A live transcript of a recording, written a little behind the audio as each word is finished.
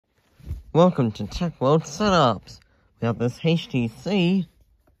Welcome to Tech World Setups. We have this HTC,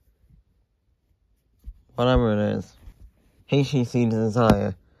 whatever it is, HTC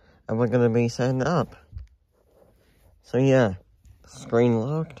Desire, and we're going to be setting it up. So yeah, screen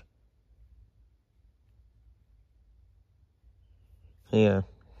locked. So yeah,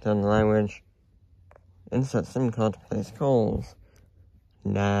 done the language. Insert SIM card to place calls.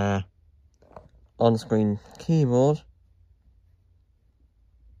 Nah. On-screen keyboard.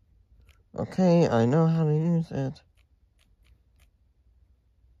 Okay, I know how to use it.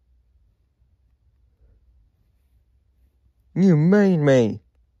 You made me!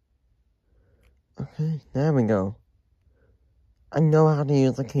 Okay, there we go. I know how to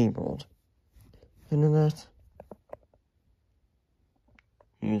use the keyboard. Internet.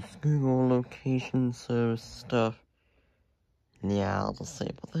 Use Google location service stuff. Yeah, I'll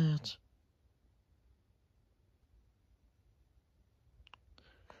disable that.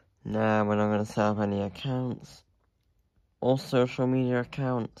 Nah, we're not going to set up any accounts. Or social media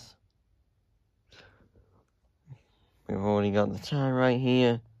accounts. We've already got the tab right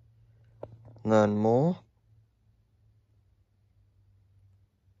here. Learn more.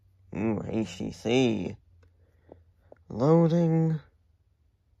 Ooh, HTC. Loading.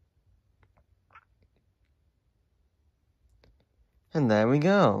 And there we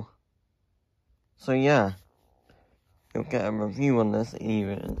go. So yeah, you'll get a review on this,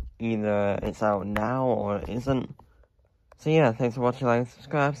 either it's out now or it isn't. So yeah, thanks for watching, like,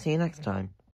 subscribe, see you next time.